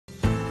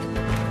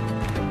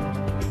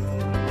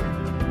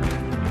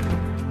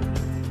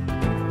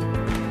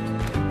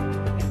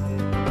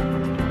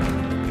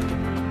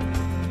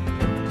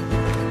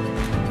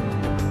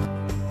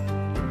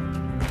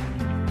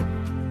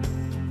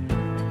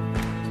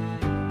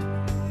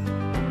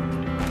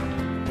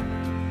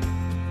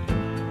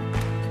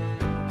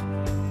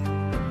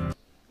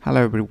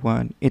Hello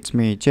everyone, it's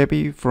me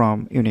JB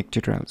from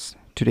UniqueTutorials.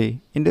 Today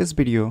in this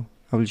video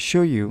I will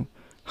show you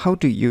how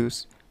to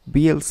use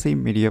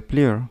VLC Media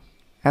Player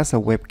as a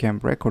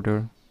webcam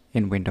recorder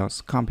in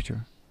Windows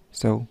computer.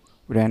 So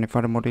without any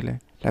further delay,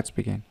 let's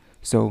begin.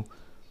 So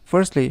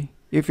firstly,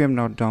 if you have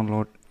not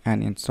downloaded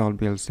and installed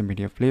VLC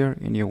Media Player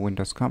in your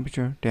Windows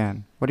computer,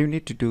 then what you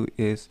need to do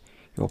is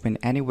you open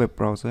any web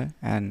browser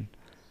and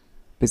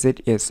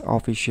visit its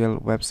official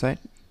website.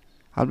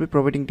 I'll be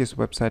providing this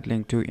website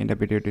link to in the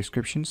video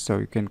description, so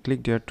you can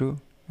click there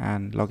too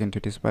and log into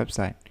this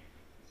website.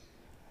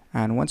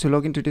 And once you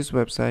log into this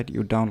website,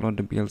 you download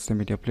the VLC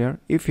Media Player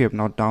if you have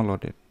not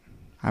downloaded.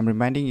 I'm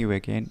reminding you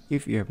again,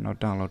 if you have not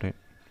downloaded,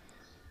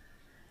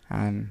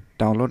 and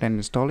download and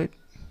install it.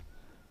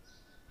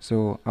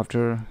 So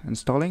after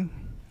installing,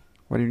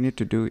 what you need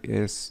to do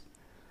is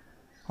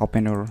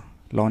open or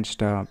launch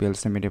the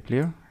VLC Media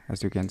Player,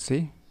 as you can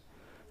see.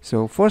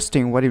 So first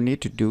thing what you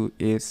need to do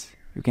is,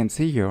 you can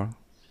see here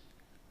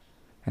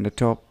in the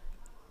top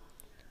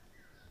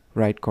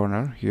right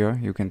corner here,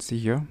 you can see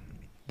here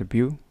the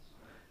view.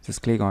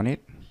 Just click on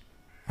it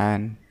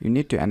and you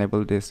need to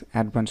enable this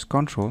advanced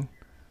control.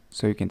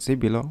 So you can see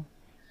below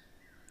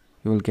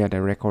you will get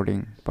a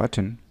recording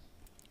button.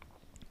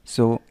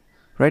 So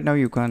right now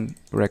you can't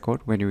record.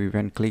 When you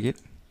even click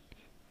it,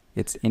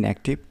 it's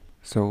inactive.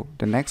 So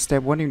the next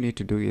step what you need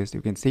to do is,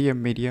 you can see your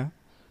media,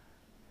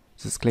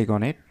 just click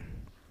on it.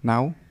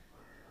 Now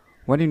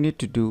what you need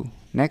to do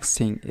next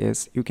thing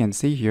is, you can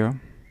see here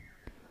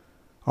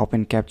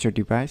open capture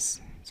device,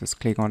 just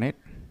click on it.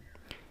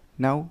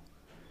 Now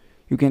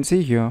you can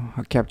see here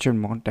a capture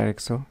mode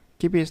direct, so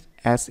keep it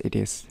as it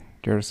is.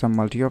 There are some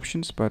multi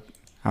options, but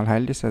I'll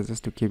highly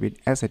suggest to keep it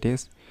as it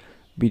is.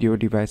 Video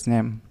device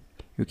name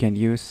you can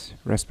use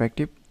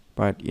respective,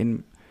 but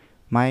in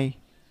my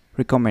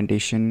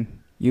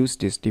recommendation, use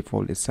this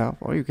default itself,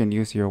 or you can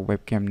use your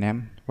webcam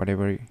name,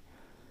 whatever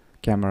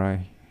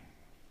camera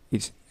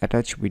is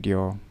attached with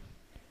your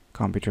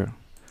computer.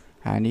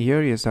 And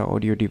here is the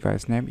audio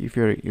device name. If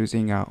you're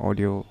using an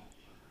audio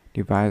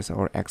device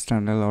or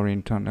external or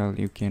internal,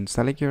 you can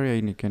select your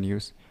and you can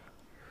use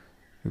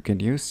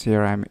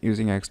here. I'm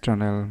using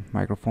external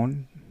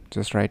microphone.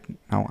 Just right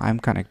now I'm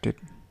connected,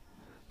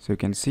 so you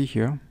can see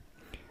here.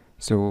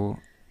 So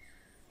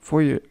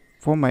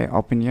for my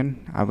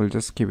opinion, I will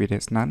just keep it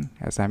as none,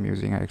 as I'm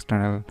using an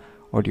external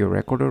audio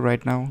recorder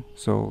right now,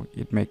 so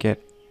it may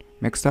get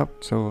mixed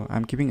up, so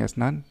I'm keeping as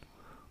none.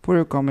 For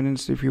your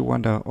convenience, if you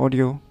want the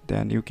audio,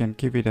 then you can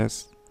keep it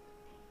as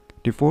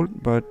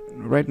default, but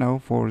right now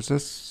for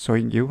just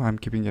showing you, I'm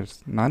keeping it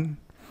as none.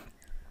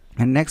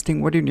 And next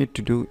thing what you need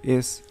to do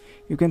is,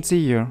 you can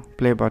see here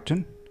play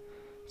button.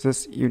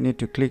 Just you need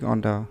to click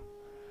on the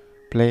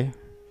play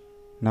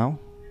now.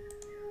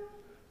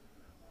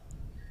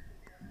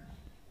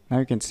 Now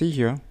you can see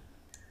here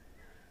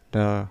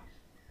the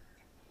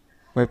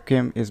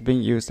webcam is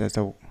being used as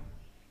a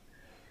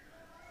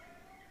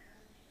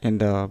in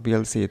the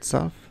VLC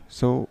itself.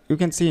 So you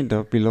can see in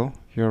the below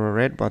here a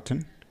red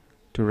button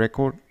to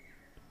record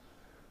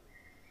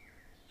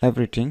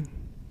everything.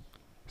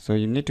 So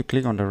you need to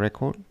click on the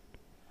record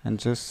and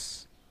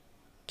just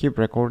keep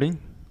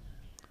recording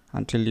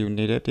until you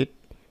needed it.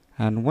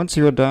 And once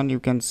you are done,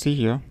 you can see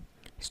here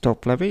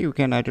stop playback. You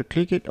can either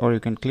click it or you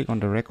can click on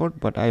the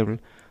record, but I will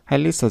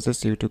highly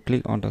suggest you to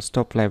click on the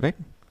stop playback.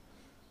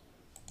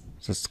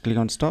 Just click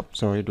on stop,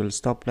 so it will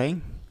stop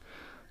playing.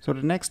 So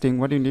the next thing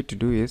what you need to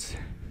do is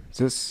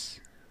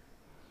just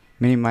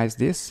minimize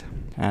this,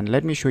 and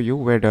let me show you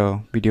where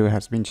the video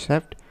has been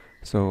saved.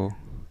 So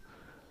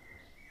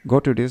go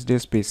to this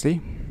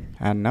PC,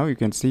 and now you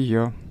can see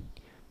here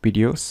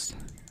videos.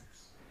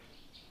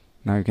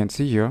 Now you can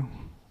see here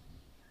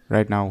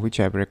right now which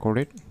I have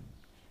recorded.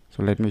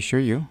 So let me show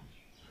you.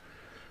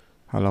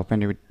 I'll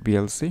open it with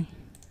VLC.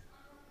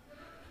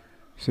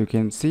 So you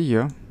can see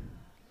here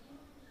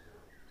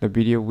the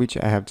video which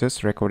I have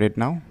just recorded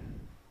now.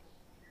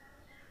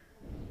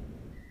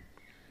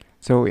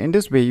 So in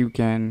this way you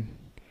can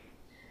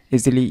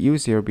easily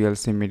use your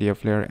VLC Media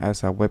Player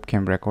as a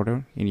webcam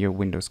recorder in your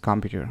Windows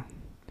computer.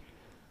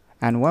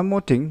 And one more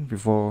thing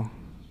before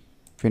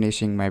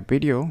finishing my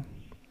video,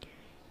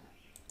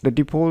 the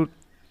default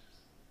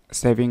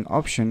saving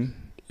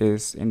option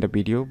is in the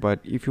video, but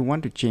if you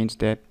want to change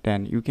that,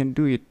 then you can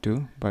do it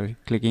too by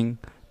clicking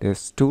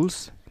this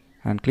tools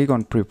and click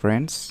on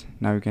preference.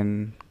 Now you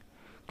can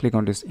click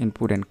on this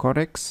input and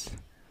codecs.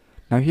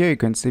 Now here you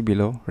can see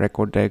below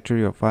record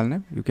directory or file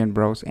name. You can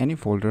browse any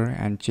folder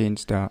and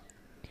change the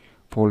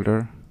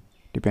folder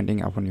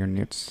depending upon your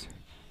needs,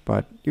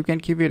 but you can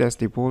keep it as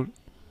default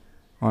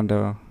on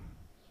the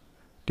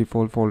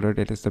default folder,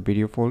 that is the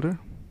video folder.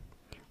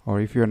 Or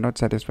if you are not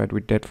satisfied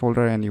with that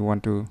folder and you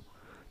want to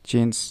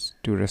change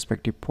to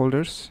respective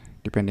folders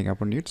depending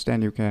upon needs,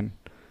 then you can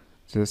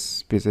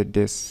just visit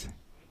this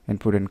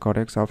input and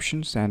codecs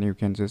options and you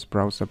can just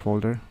browse the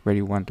folder where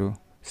you want to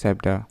save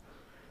the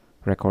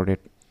recorded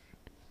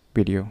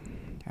video,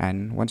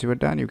 and once you are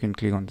done you can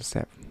click on the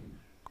save.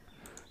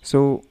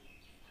 So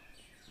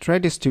try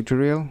this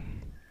tutorial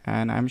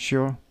and I'm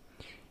sure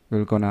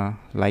You're gonna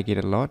like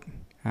it a lot,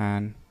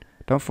 and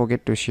don't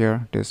forget to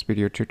share this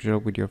video tutorial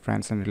with your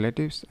friends and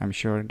relatives. I'm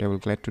sure they will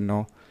glad to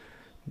know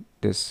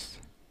these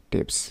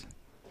tips.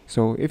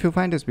 So if you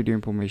find this video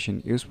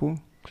information useful,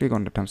 click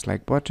on the thumbs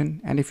like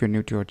button, and if you're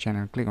new to our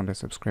channel, click on the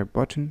subscribe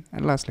button.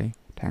 And lastly,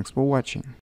 thanks for watching.